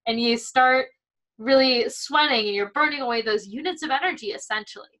 and you start really sweating and you're burning away those units of energy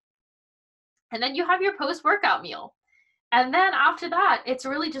essentially. And then you have your post-workout meal. And then after that, it's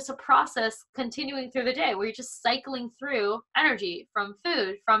really just a process continuing through the day where you're just cycling through energy from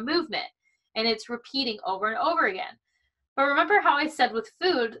food, from movement, and it's repeating over and over again. But remember how I said with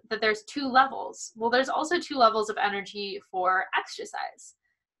food that there's two levels? Well, there's also two levels of energy for exercise.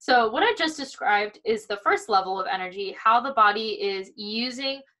 So what I just described is the first level of energy, how the body is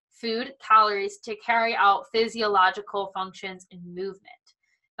using food, calories to carry out physiological functions in movement.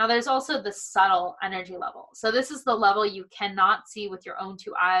 Now, there's also the subtle energy level. So this is the level you cannot see with your own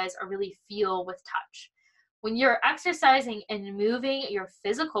two eyes or really feel with touch. When you're exercising and moving your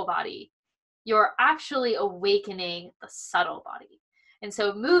physical body, you're actually awakening the subtle body. And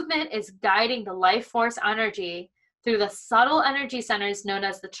so movement is guiding the life force energy through the subtle energy centers known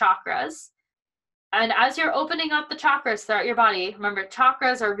as the chakras. And as you're opening up the chakras throughout your body, remember,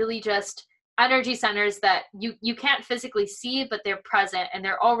 chakras are really just energy centers that you can't physically see, but they're present and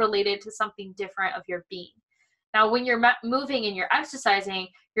they're all related to something different of your being. Now, when you're moving and you're exercising,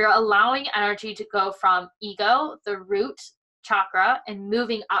 you're allowing energy to go from ego, the root chakra, and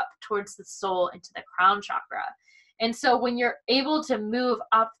moving up towards the soul into the crown chakra. And so when you're able to move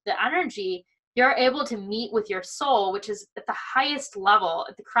up the energy, you're able to meet with your soul, which is at the highest level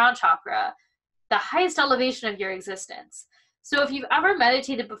at the crown chakra, the highest elevation of your existence. So if you've ever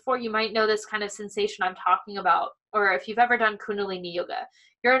meditated before, you might know this kind of sensation I'm talking about, or if you've ever done Kundalini yoga.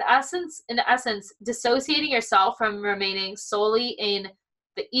 You're in essence, dissociating yourself from remaining solely in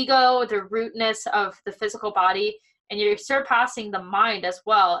the ego, the rootness of the physical body, and you're surpassing the mind as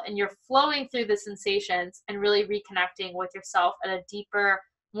well, and you're flowing through the sensations and really reconnecting with yourself at a deeper,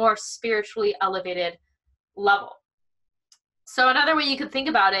 more spiritually elevated level. So another way you could think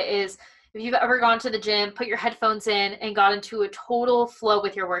about it is, if you've ever gone to the gym, put your headphones in and got into a total flow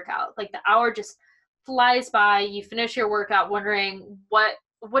with your workout, like the hour just flies by, you finish your workout wondering, what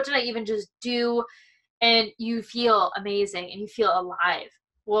did I even just do? And you feel amazing and you feel alive.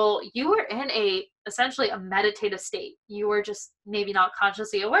 Well, you were in essentially a meditative state. You were just maybe not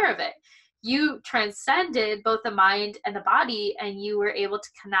consciously aware of it. You transcended both the mind and the body, and you were able to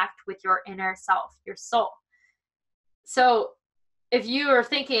connect with your inner self, your soul. So if you are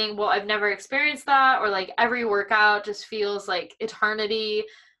thinking, well, I've never experienced that, or like every workout just feels like eternity,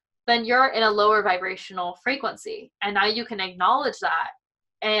 then you're in a lower vibrational frequency. And now you can acknowledge that.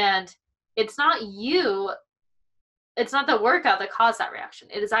 And it's not you, it's not the workout that caused that reaction.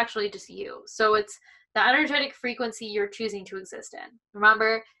 It is actually just you. So it's the energetic frequency you're choosing to exist in.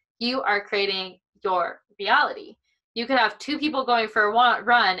 Remember, you are creating your reality. You could have two people going for a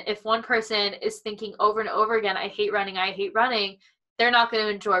run. If one person is thinking over and over again, I hate running, they're not going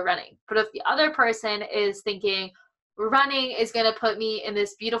to enjoy running. But if the other person is thinking, running is going to put me in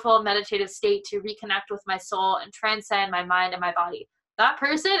this beautiful meditative state to reconnect with my soul and transcend my mind and my body. That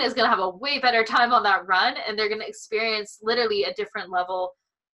person is going to have a way better time on that run, and they're going to experience literally a different level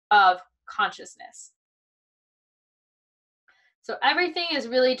of consciousness. So everything is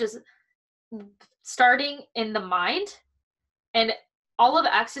really just starting in the mind, and all of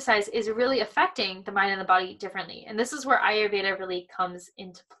the exercise is really affecting the mind and the body differently. And this is where Ayurveda really comes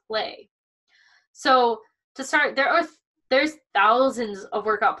into play. So to start, there's thousands of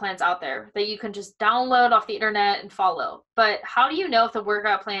workout plans out there that you can just download off the internet and follow. But how do you know if the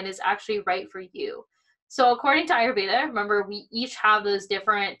workout plan is actually right for you? So according to Ayurveda, remember, we each have those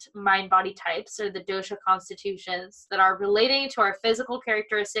different mind-body types, or the dosha constitutions, that are relating to our physical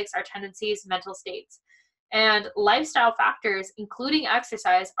characteristics, our tendencies, mental states. And lifestyle factors, including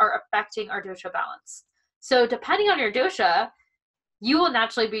exercise, are affecting our dosha balance. So depending on your dosha, you will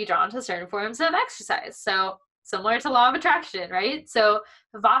naturally be drawn to certain forms of exercise. So similar to law of attraction, right? So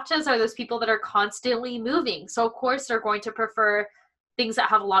vatas are those people that are constantly moving. So of course they're going to prefer things that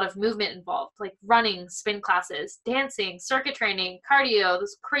have a lot of movement involved, like running, spin classes, dancing, circuit training, cardio,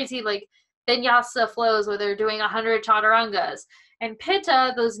 those crazy like vinyasa flows where they're doing 100 chaturangas. And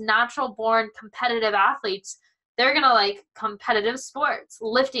pitta, those natural born competitive athletes, they're gonna like competitive sports,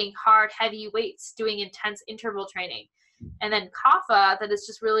 lifting hard, heavy weights, doing intense interval training. And then kapha, that is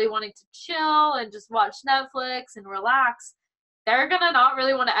just really wanting to chill and just watch Netflix and relax, they're gonna not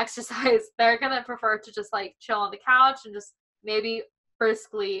really want to exercise. They're gonna prefer to just like chill on the couch and just maybe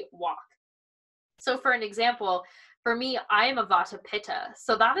briskly walk. So for an example, for me, I am a vata pitta.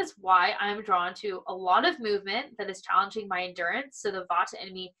 So that is why I'm drawn to a lot of movement that is challenging my endurance, so the vata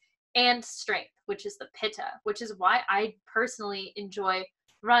in me, and strength, which is the pitta, which is why I personally enjoy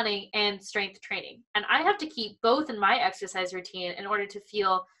running and strength training. And I have to keep both in my exercise routine in order to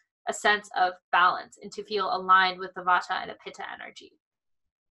feel a sense of balance and to feel aligned with the vata and the pitta energy.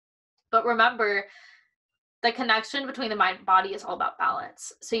 But remember, the connection between the mind and body is all about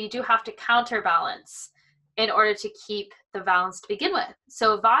balance. So you do have to counterbalance in order to keep the balance to begin with.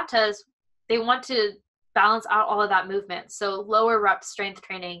 So vatas, they want to balance out all of that movement. So lower rep strength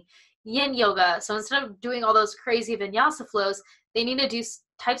training, yin yoga. So instead of doing all those crazy vinyasa flows, they need to do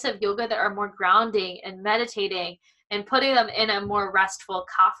types of yoga that are more grounding and meditating and putting them in a more restful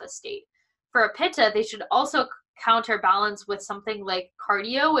kapha state. For a pitta, they should also counterbalance with something like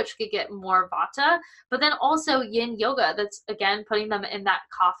cardio, which could get more vata, but then also yin yoga, that's again putting them in that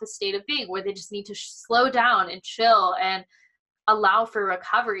kapha state of being where they just need to slow down and chill and allow for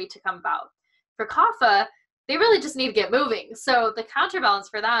recovery to come about. For kapha, they really just need to get moving. So the counterbalance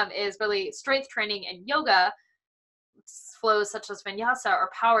for them is really strength training and yoga flows such as vinyasa or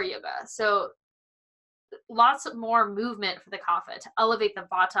power yoga. So lots more movement for the kapha to elevate the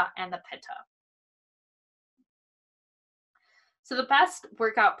vata and the pitta. So the best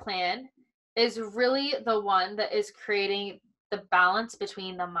workout plan is really the one that is creating the balance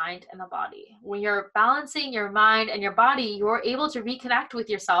between the mind and the body. When you're balancing your mind and your body, you're able to reconnect with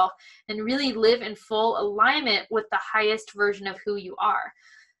yourself and really live in full alignment with the highest version of who you are.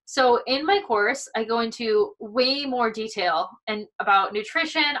 So in my course, I go into way more detail and about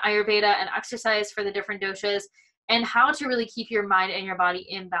nutrition, Ayurveda, and exercise for the different doshas, and how to really keep your mind and your body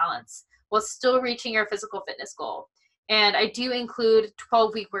in balance while still reaching your physical fitness goal. And I do include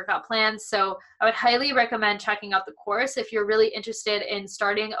 12-week workout plans. So I would highly recommend checking out the course if you're really interested in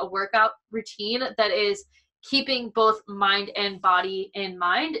starting a workout routine that is keeping both mind and body in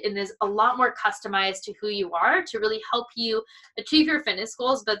mind and is a lot more customized to who you are to really help you achieve your fitness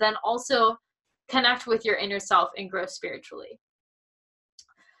goals, but then also connect with your inner self and grow spiritually.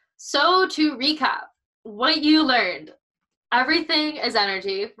 So to recap, what you learned, everything is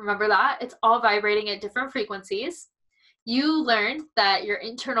energy. Remember that. It's all vibrating at different frequencies. You learned that your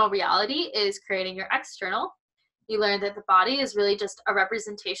internal reality is creating your external. You learned that the body is really just a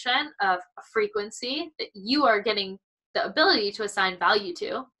representation of a frequency that you are getting the ability to assign value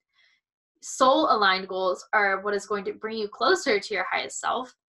to. Soul-aligned goals are what is going to bring you closer to your highest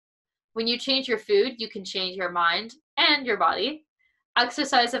self. When you change your food, you can change your mind and your body.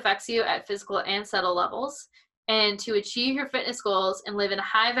 Exercise affects you at physical and subtle levels. And to achieve your fitness goals and live in a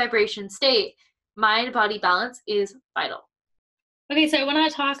high vibration state, mind-body balance is vital. Okay, so I want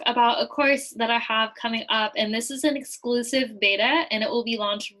to talk about a course that I have coming up, and this is an exclusive beta, and it will be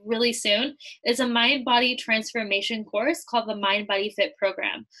launched really soon. It's a mind-body transformation course called the MindBodyFit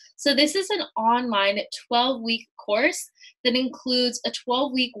program. So this is an online 12-week course that includes a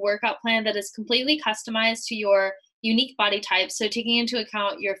 12-week workout plan that is completely customized to your unique body type. So taking into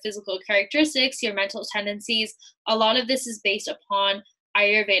account your physical characteristics, your mental tendencies, a lot of this is based upon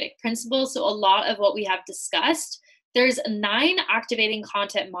Ayurvedic principles. So a lot of what we have discussed There's 9 activating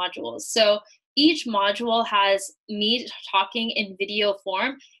content modules. So each module has me talking in video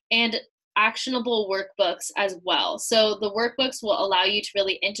form and actionable workbooks as well. So the workbooks will allow you to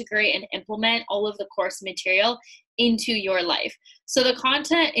really integrate and implement all of the course material into your life. So the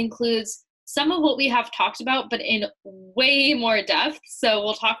content includes some of what we have talked about, but in way more depth. So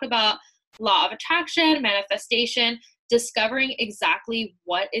we'll talk about law of attraction, manifestation, discovering exactly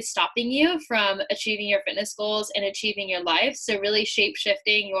what is stopping you from achieving your fitness goals and achieving your life. So really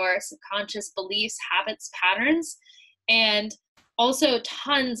shape-shifting your subconscious beliefs, habits, patterns, and also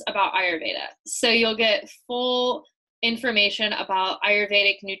tons about Ayurveda. So you'll get full information about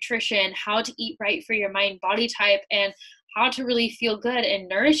Ayurvedic nutrition, how to eat right for your mind body type, and how to really feel good and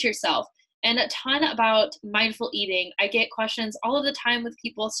nourish yourself. And a ton about mindful eating. I get questions all of the time with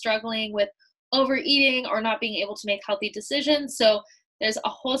people struggling with overeating or not being able to make healthy decisions. So there's a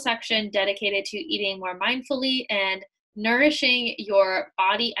whole section dedicated to eating more mindfully and nourishing your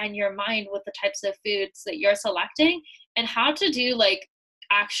body and your mind with the types of foods that you're selecting, and how to do like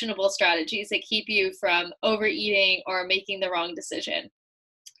actionable strategies that keep you from overeating or making the wrong decision.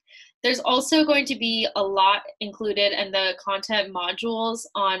 There's also going to be a lot included in the content modules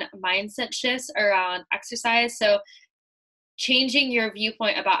on mindset shifts around exercise. So changing your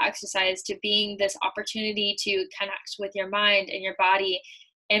viewpoint about exercise to being this opportunity to connect with your mind and your body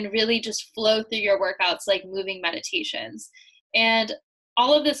and really just flow through your workouts like moving meditations. And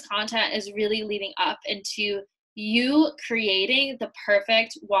all of this content is really leading up into you creating the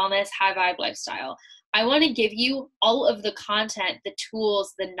perfect wellness high vibe lifestyle. I want to give you all of the content, the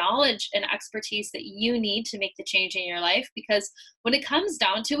tools, the knowledge and expertise that you need to make the change in your life, because when it comes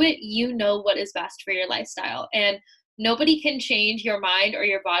down to it, you know what is best for your lifestyle. And nobody can change your mind or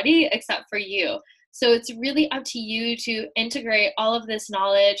your body except for you. So it's really up to you to integrate all of this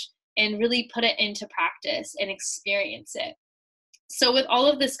knowledge and really put it into practice and experience it. So with all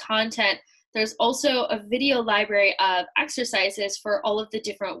of this content, there's also a video library of exercises for all of the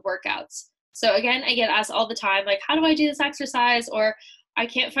different workouts. So again, I get asked all the time, like, how do I do this exercise? Or I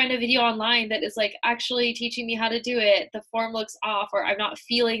can't find a video online that is like actually teaching me how to do it. The form looks off, or I'm not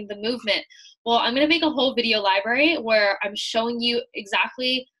feeling the movement. Well, I'm going to make a whole video library where I'm showing you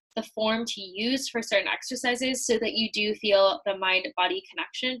exactly the form to use for certain exercises so that you do feel the mind-body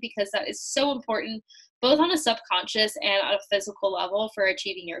connection, because that is so important, both on a subconscious and on a physical level for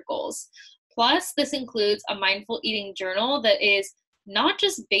achieving your goals. Plus, this includes a mindful eating journal that is not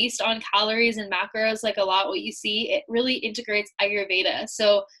just based on calories and macros like a lot what you see. It really integrates Ayurveda.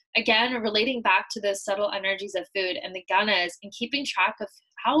 So again, relating back to the subtle energies of food and the gunas, and keeping track of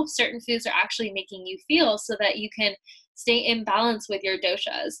how certain foods are actually making you feel so that you can stay in balance with your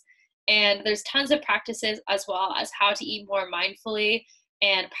doshas. And there's tons of practices as well as how to eat more mindfully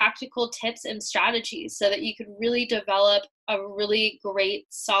and practical tips and strategies so that you can really develop a really great,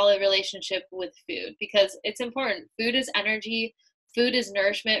 solid relationship with food, because it's important. Food is energy. Food is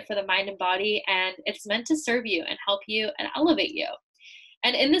nourishment for the mind and body, and it's meant to serve you and help you and elevate you.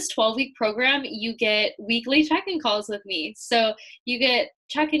 And in this 12-week program, you get weekly check-in calls with me. So you get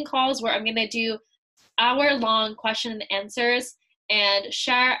check-in calls where I'm going to do hour-long question and answers and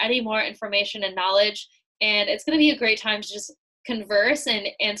share any more information and knowledge. And it's going to be a great time to just converse and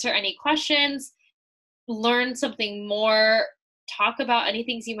answer any questions, learn something more, talk about any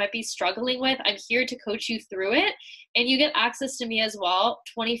things you might be struggling with. I'm here to coach you through it. And you get access to me as well,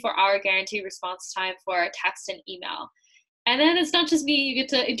 24-hour guaranteed response time for text and email. And then it's not just me you get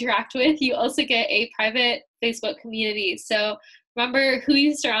to interact with, you also get a private Facebook community. So remember who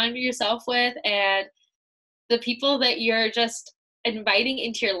you surround yourself with and the people that you're just inviting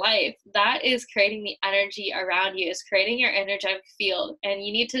into your life. That is creating the energy around you, is creating your energetic field. And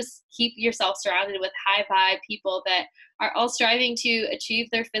you need to keep yourself surrounded with high vibe people that are all striving to achieve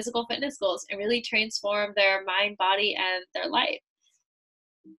their physical fitness goals and really transform their mind, body, and their life.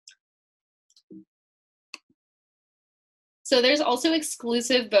 So there's also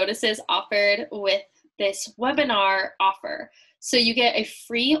exclusive bonuses offered with this webinar offer. So you get a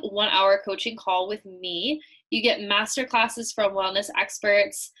free 1-hour coaching call with me. You get masterclasses from wellness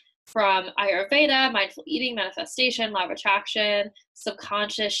experts from Ayurveda, mindful eating, manifestation, law of attraction,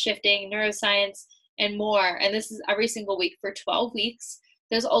 subconscious shifting, neuroscience, and more. And this is every single week for 12 weeks.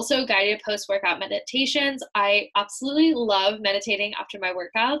 There's also guided post-workout meditations. I absolutely love meditating after my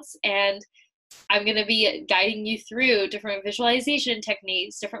workouts, and I'm going to be guiding you through different visualization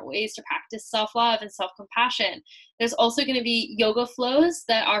techniques, different ways to practice self-love and self-compassion. There's also going to be yoga flows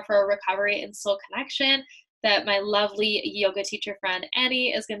that are for recovery and soul connection that my lovely yoga teacher friend Annie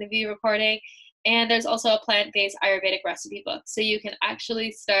is going to be recording. And there's also a plant-based Ayurvedic recipe book, so you can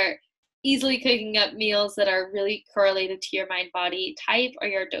actually start easily cooking up meals that are really correlated to your mind body type or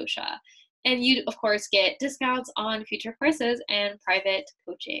your dosha. And you, of course, get discounts on future courses and private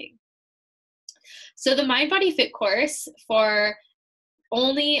coaching. So the MindBodyFit course, for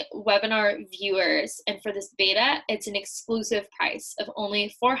only webinar viewers and for this beta, it's an exclusive price of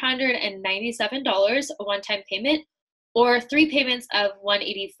only $497, a one-time payment, or 3 payments of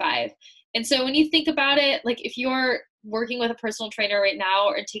 $185. And so when you think about it, like if you're working with a personal trainer right now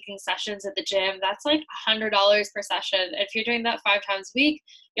or taking sessions at the gym, that's like $100 per session. If you're doing that 5 times a week,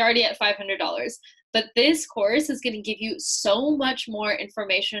 you're already at $500. But this course is going to give you so much more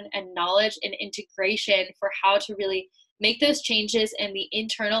information and knowledge and integration for how to really make those changes in the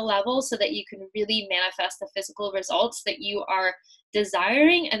internal level so that you can really manifest the physical results that you are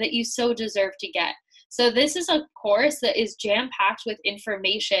desiring and that you so deserve to get. So this is a course that is jam-packed with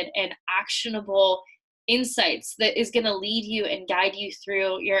information and actionable insights that is going to lead you and guide you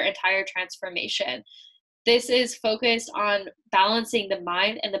through your entire transformation. This is focused on balancing the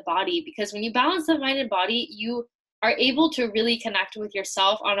mind and the body, because when you balance the mind and body, you are able to really connect with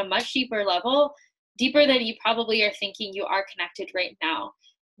yourself on a much deeper level, deeper than you probably are thinking you are connected right now.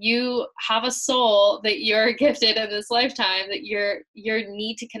 You have a soul that you're gifted in this lifetime that you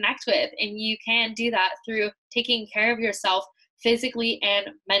need to connect with, and you can do that through taking care of yourself physically and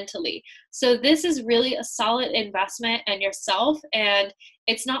mentally. So this is really a solid investment in yourself, and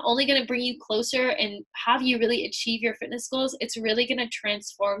it's not only going to bring you closer and have you really achieve your fitness goals, it's really going to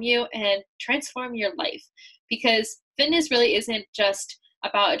transform you and transform your life, because fitness really isn't just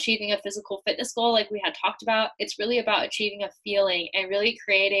about achieving a physical fitness goal like we had talked about. It's really about achieving a feeling and really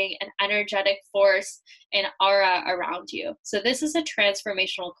creating an energetic force and aura around you. So this is a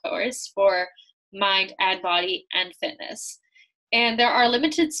transformational course for mind and body and fitness. And there are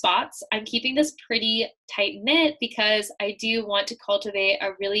limited spots. I'm keeping this pretty tight knit because I do want to cultivate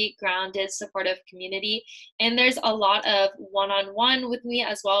a really grounded, supportive community. And there's a lot of one-on-one with me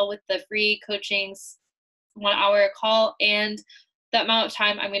as well, with the free coachings, 1 hour call, and the amount of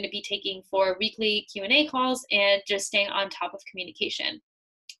time I'm going to be taking for weekly Q&A calls and just staying on top of communication.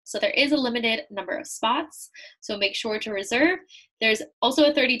 So there is a limited number of spots, so make sure to reserve. There's also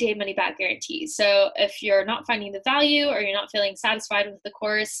a 30-day money-back guarantee. So if you're not finding the value or you're not feeling satisfied with the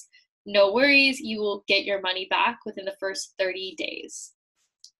course, no worries, you will get your money back within the first 30 days.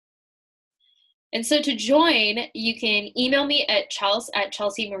 And so to join, you can email me at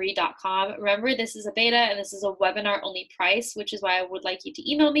chelsea@chelseamarie.com. Remember, this is a beta and this is a webinar-only price, which is why I would like you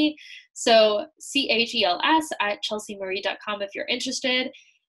to email me. So chels@chelseamarie.com if you're interested.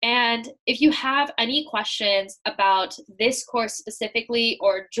 And if you have any questions about this course specifically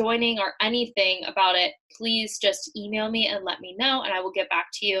or joining or anything about it, please just email me and let me know, and I will get back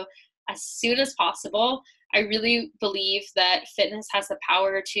to you as soon as possible. I really believe that fitness has the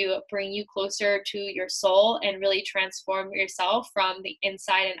power to bring you closer to your soul and really transform yourself from the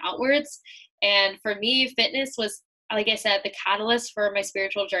inside and outwards. And for me, fitness was, like I said, the catalyst for my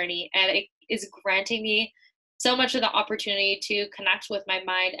spiritual journey, and it is granting me so much of the opportunity to connect with my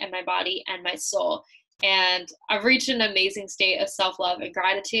mind and my body and my soul. And I've reached an amazing state of self-love and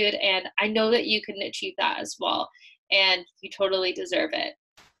gratitude, and I know that you can achieve that as well, and you totally deserve it.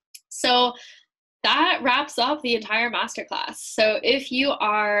 So that wraps up the entire masterclass. So if you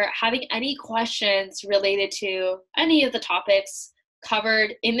are having any questions related to any of the topics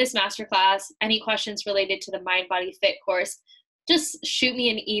covered in this masterclass, any questions related to the MindBodyFit course, just shoot me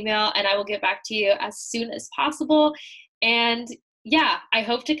an email and I will get back to you as soon as possible. And yeah, I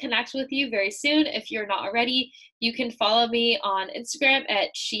hope to connect with you very soon. If you're not already, you can follow me on Instagram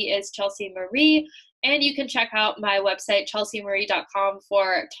at @SheIsChelseaMarie. And you can check out my website, chelseamarie.com,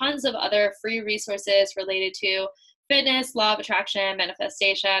 for tons of other free resources related to fitness, law of attraction,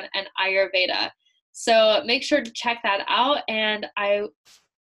 manifestation, and Ayurveda. So make sure to check that out. And I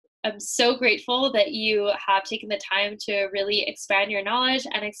am so grateful that you have taken the time to really expand your knowledge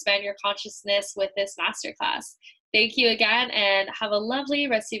and expand your consciousness with this masterclass. Thank you again, and have a lovely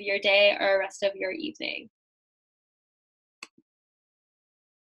rest of your day or rest of your evening.